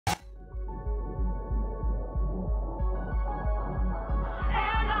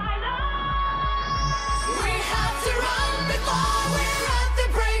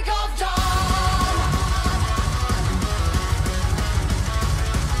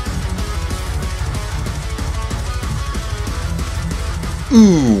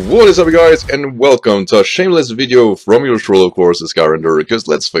What is up, guys, and welcome to a shameless video from your troll, of course, Skyrander, because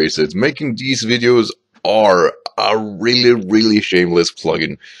let's face it, making these videos are a really shameless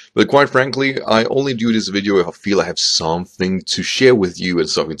plugin. But quite frankly, I only do this video if I feel I have something to share with you and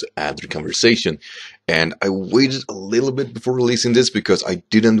something to add to the conversation. And I waited a little bit before releasing this because I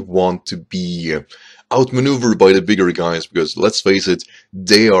didn't want to be outmaneuvered by the bigger guys, because let's face it,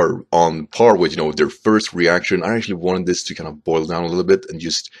 they are on par with, their first reaction. I actually wanted this to kind of boil down a little bit and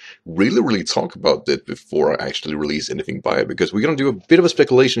just really talk about it before I actually release anything by it, because we're gonna do a bit of a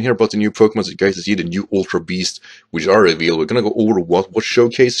speculation here about the new Pokemon. So you guys see the new Ultra Beast, which are revealed. We're gonna go over what was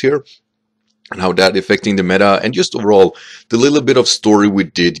showcased here and how that affecting the meta, and just overall the little bit of story we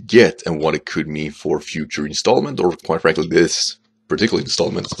did get and what it could mean for future installment, or quite frankly this particular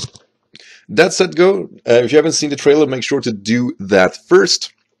installment. That said, if you haven't seen the trailer, make sure to do that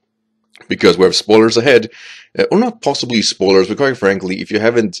first, because we have spoilers ahead. Or not possibly spoilers, but quite frankly, if you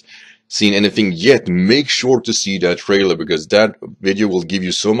haven't seen anything yet, make sure to see that trailer, because that video will give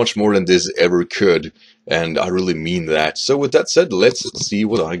you so much more than this ever could, and I really mean that. So with that said, let's see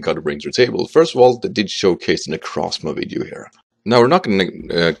what I got to bring to the table. First of all, they did showcase the Necrozma video here. Now, we're not going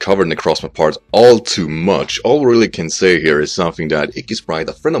to cover Necrozma parts all too much. All we really can say here is something that Icky Sprite,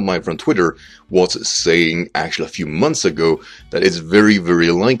 a friend of mine from Twitter, was saying actually a few months ago, that it's very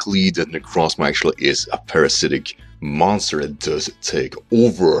likely that Necrozma actually is a parasitic monster that does take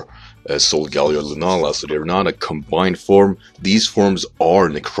over Solgaleo and Lunala. So they're not a combined form. These forms are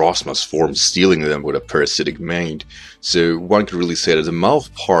Necrozma's form, stealing them with a parasitic mind. So one could really say that the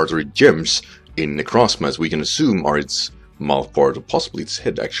mouth part or gems in Necrozma, as we can assume, are its mouth part, or possibly its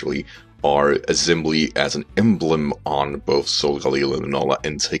head actually, are assembly as an emblem on both Solgaleo and Lunala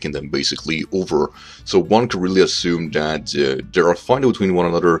and taking them basically over. So one could really assume that there are fighting between one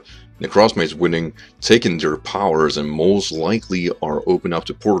another. Necrozma is winning, taking their powers, and most likely are open up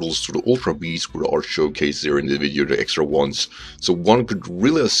the portals to the Ultra Beasts, which are showcased there in the video, the extra ones. So one could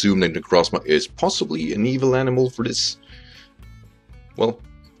really assume that Necrozma is possibly an evil animal for this, well,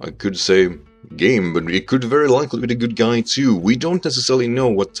 I could say game, but it could very likely be the good guy too. We don't necessarily know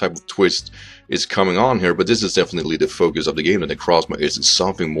what type of twist is coming on here, but this is definitely the focus of the game, that Necrozma is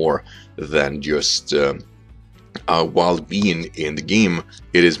something more than just a wild being in the game.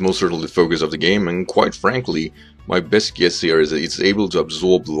 It is most certainly the focus of the game, and quite frankly, my best guess here is that it's able to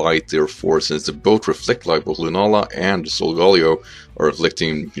absorb light, therefore, since they both reflect light, both Lunala and Solgaleo are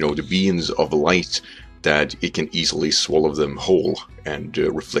reflecting, the beams of light, that it can easily swallow them whole and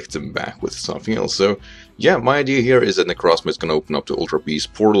reflect them back with something else. So yeah, my idea here is that Necrozma is going to open up the Ultra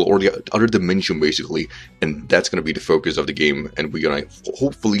Beast portal, or the other dimension basically, and that's going to be the focus of the game, and we're going to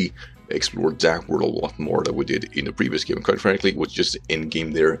hopefully explore that world a lot more than we did in the previous game. Quite frankly, it was just the end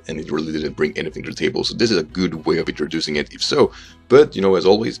game there, and it really didn't bring anything to the table, so this is a good way of introducing it, if so. But as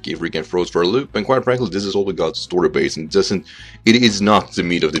always, give Rick and Froze for a loop, and quite frankly, this is all we got story based, and it is not the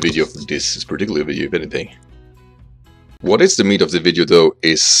meat of the video for this particular video, if anything. What is the meat of the video though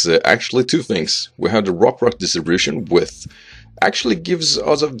is actually two things. We have the Rock distribution, with actually gives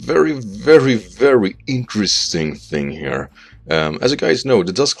us a very interesting thing here. As you guys know,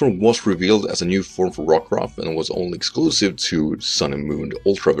 the Dusk form was revealed as a new form for Rockruff, and was only exclusive to Sun and Moon, the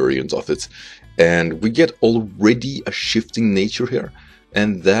Ultra variant of it. And we get already a shifting nature here,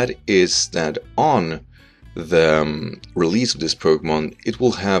 and that is that on the release of this Pokemon, it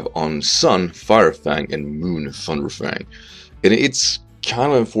will have on Sun Firefang and Moon Thunderfang. And it's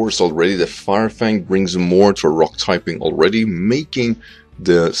kind of enforced already that Firefang brings more to a rock typing already, making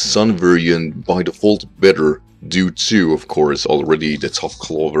the Sun variant by default better, due to, of course, already the Tough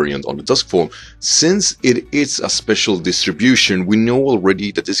Claw variant on the Dusk form. Since it is a special distribution, we know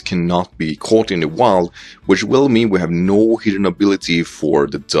already that this cannot be caught in the wild, which will mean we have no hidden ability for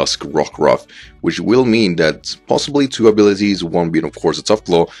the Dusk Rockruff, which will mean that possibly two abilities, one being of course a Tough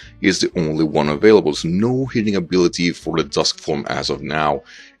Claw, is the only one available, so no hidden ability for the Dusk form as of now.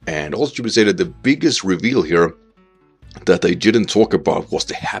 And also to be said that the biggest reveal here that they didn't talk about was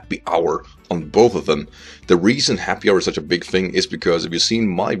the happy hour on both of them. The reason happy hour is such a big thing is because if you've seen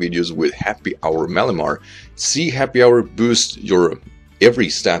my videos with happy hour Malamar, see happy hour boost your every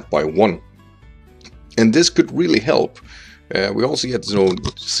stat by 1, and this could really help. We also get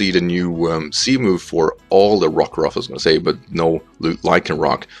to see the new C move for all the Rockruff, I was going to say, but no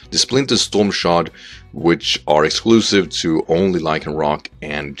Lycanroc. The Splinter Storm Shot, which are exclusive to only Lycanroc,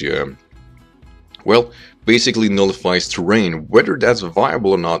 and well, basically nullifies terrain. Whether that's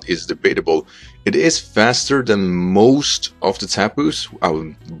viable or not is debatable. It is faster than most of the Tapus,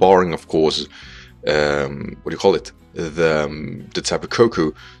 barring of course, what do you call it? the Tapu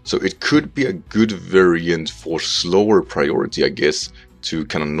Koko, so it could be a good variant for slower priority, I guess, to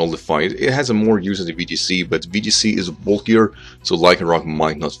kind of nullify it. It has a more use as a VGC, but VGC is bulkier, so Lycanroc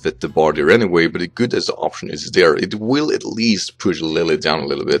might not fit the bar there anyway, but it good as the option is there. It will at least push Lily down a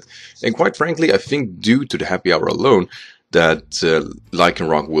little bit. And quite frankly, I think due to the happy hour alone, that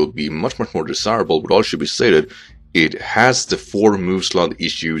Lycanroc will be much more desirable, but all should be stated, it has the 4 move slot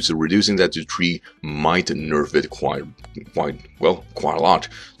issue, so reducing that to 3 might nerf it quite a lot.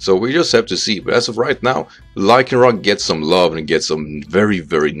 So we just have to see. But as of right now, Lycanroc gets some love and gets some very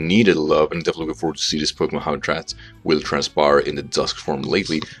needed love, and definitely looking forward to see this Pokemon how that will transpire in the Dusk form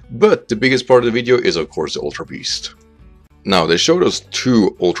lately. But the biggest part of the video is of course the Ultra Beast. Now, they showed us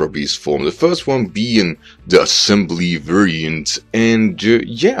 2 Ultra Beast forms, the first one being the Assembly variant, and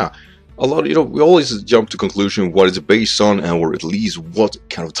yeah, a lot, we always jump to conclusion what it's based on, or at least what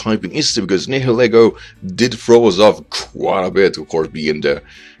kind of typing is it, because Nihilego did throw us off quite a bit, of course, being the,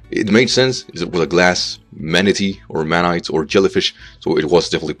 it made sense, it was a glass manatee, or manite, or jellyfish, so it was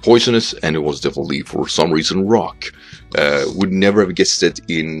definitely poisonous, and it was definitely, for some reason, rock. Would never have guessed it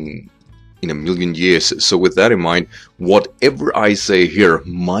in a million years. So with that in mind, whatever I say here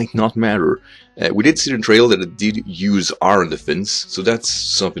might not matter. We did see the trail that it did use Iron Defense, so that's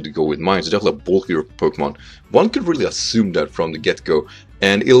something to go with mind. So definitely a bulkier Pokemon. One could really assume that from the get-go,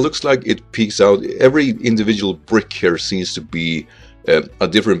 and it looks like it peaks out. Every individual brick here seems to be a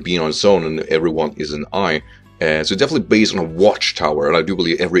different being on its own, and everyone is an eye. So definitely based on a watchtower, and I do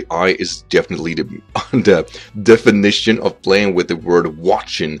believe every eye is definitely the definition of playing with the word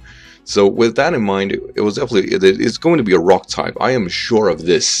watching. So with that in mind, it was definitely, it's going to be a rock type. I am sure of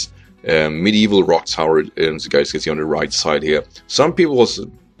this. Medieval rock tower, and you guys can see on the right side here. Some people was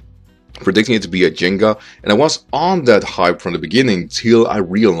predicting it to be a Jenga, and I was on that hype from the beginning till I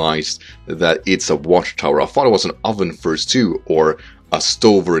realized that it's a watchtower. I thought it was an oven first too, or a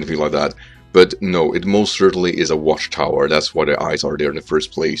stove or anything like that. But no, it most certainly is a watchtower. That's why the eyes are there in the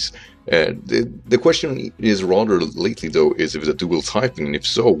first place. The question is rather lately though, is if it's a dual typing, and if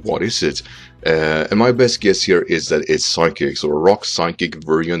so, what is it? And my best guess here is that it's psychic, so a rock psychic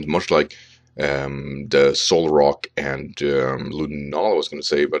variant, much like the Soul Rock and Lunala I was going to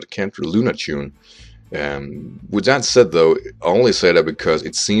say, but I can't Lunatune. With that said though, I only say that because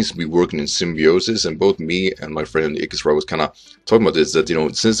it seems to be working in symbiosis, and both me and my friend Ikisra was kind of talking about this, that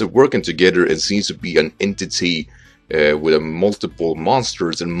since they're working together, it seems to be an entity with multiple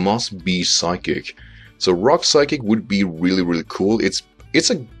monsters and must be psychic. So rock psychic would be really cool. It's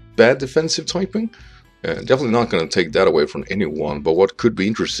a bad defensive typing, definitely not going to take that away from anyone, but what could be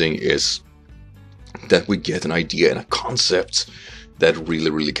interesting is that we get an idea and a concept that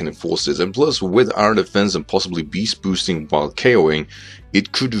really can enforce this. And plus, with Iron Defense and possibly Beast Boosting while KOing,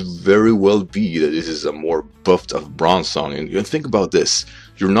 it could very well be that this is a more buffed of Bronzong. And think about this,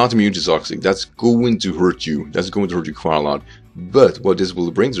 you're not immune to Toxic, that's going to hurt you, quite a lot. But what this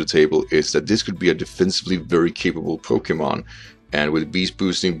will bring to the table is that this could be a defensively very capable Pokemon. And with Beast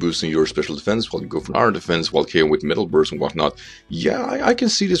boosting your special defense while you go for Iron Defense, while KO with Metal Burst and whatnot, yeah, I can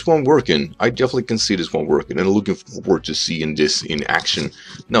see this one working. I definitely can see this one working, and I'm looking forward to seeing this in action.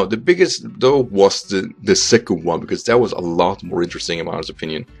 Now, the biggest, though, was the second one, because that was a lot more interesting in my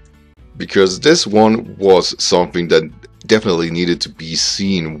opinion. Because this one was something that definitely needed to be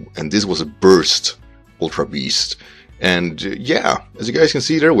seen, and this was a Burst Ultra Beast. And yeah, as you guys can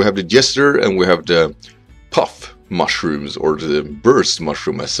see there, we have the Jester and we have the Puff mushrooms, or the burst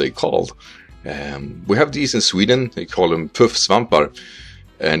mushroom as they called. We have these in Sweden, they call them puffsvampar,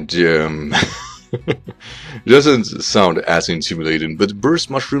 and doesn't sound as intimidating, but burst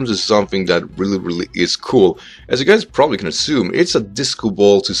mushrooms is something that really is cool. As you guys probably can assume, it's a disco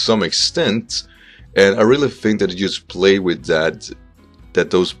ball to some extent, and I really think that you just play with that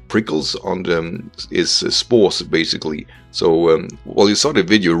those prickles on them is spores basically. So while you saw the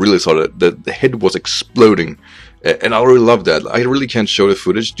video, you really saw that the head was exploding, and I really love that. I really can't show the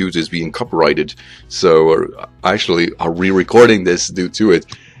footage due to this being copyrighted, so actually I'm re-recording this due to it.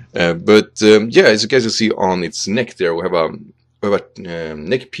 But yeah, as you guys can see on its neck there, we have a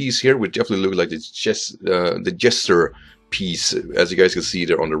neck piece here, which definitely looks like the Jester piece, as you guys can see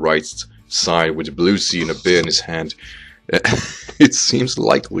there on the right side, with the blue sea and a bear in his hand. It seems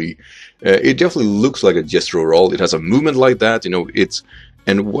likely. It definitely looks like a Jester overall. It has a movement like that,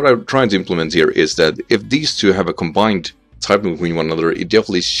 and what I'm trying to implement here is that if these two have a combined type between one another, it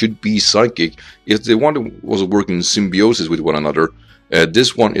definitely should be psychic. If the one was working in symbiosis with one another,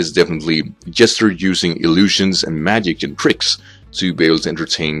 this one is definitely Jester using illusions and magic and tricks to be able to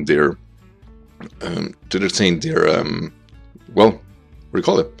entertain their well, what do you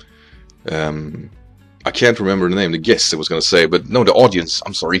call it? I can't remember the name, the guest I was going to say, but no, the audience,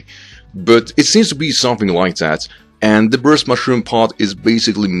 I'm sorry. But it seems to be something like that. And the burst mushroom part is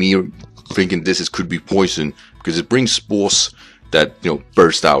basically me thinking this could be poison, because it brings spores that, you know,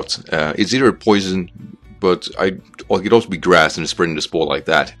 burst out. It's either poison, but it could also be grass and spreading the spore like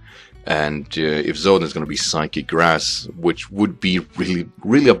that. And if so, then it's going to be psychic grass, which would be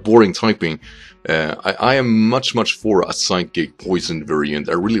really a boring typing. I am much for a psychic poison variant.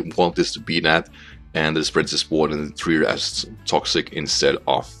 I really want this to be that, and it spreads the spore and treat it as toxic instead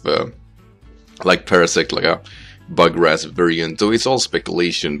of like parasect, like a bug grass variant. So it's all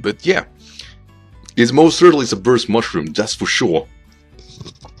speculation, but yeah, it's most certainly a burst mushroom, that's for sure.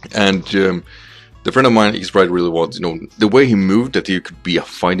 And the friend of mine, he's probably really wants, you know, the way he moved, that he could be a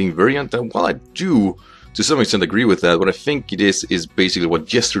fighting variant. And while I do to some extent agree with that, what I think it is basically what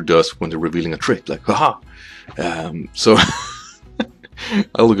Jester does when they're revealing a trick, like haha. So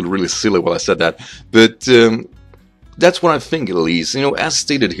I look really silly while I said that, but that's what I think, at least. You know, as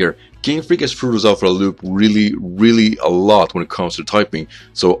stated here, Game Freak has threw us off for a loop really a lot when it comes to typing.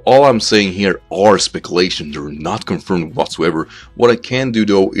 So all I'm saying here are speculation. They're not confirmed whatsoever. What I can do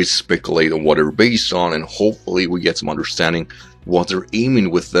though is speculate on what they're based on, and hopefully we get some understanding what they're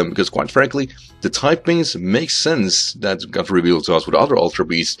aiming with them, because quite frankly, the typings make sense that got revealed to us with other Ultra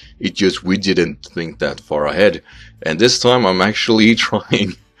Beasts. It just we didn't think that far ahead. And this time I'm actually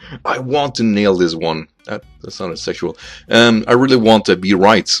trying. I want to nail this one. That sounded sexual. I really want to be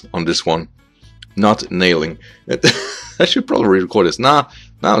right on this one, not nailing. I should probably re-record this. Nah,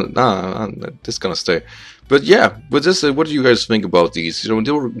 this is gonna stay. But yeah, but this, what do you guys think about these? You know,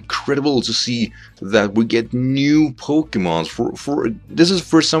 they were incredible to see that we get new Pokemons. For this is the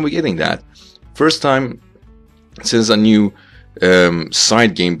first time we're getting that. First time since a new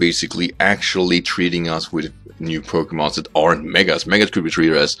side game basically actually treating us with new Pokemons that aren't Megas. Megas could be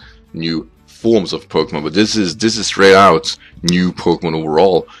treated as new forms of Pokemon, but this is straight out new Pokemon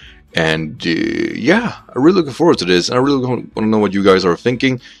overall. And yeah, I'm really looking forward to this. And I really want to know what you guys are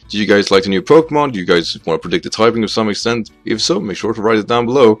thinking. Do you guys like the new Pokemon? Do you guys want to predict the typing to some extent? If so, make sure to write it down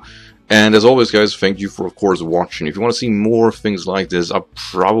below. And as always, guys, thank you for, of course, watching. If you want to see more things like this, I'll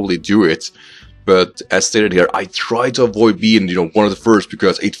probably do it. But as stated here, I try to avoid being, you know, one of the first,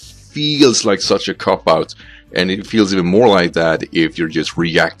 because it feels like such a cop-out. And it feels even more like that if you're just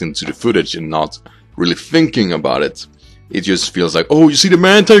reacting to the footage and not really thinking about it. It just feels like, oh, you see the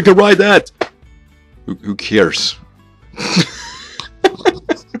man, you can ride that! Who cares?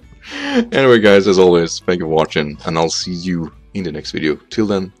 Anyway, guys, as always, thank you for watching, and I'll see you in the next video. Till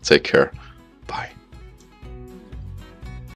then, take care.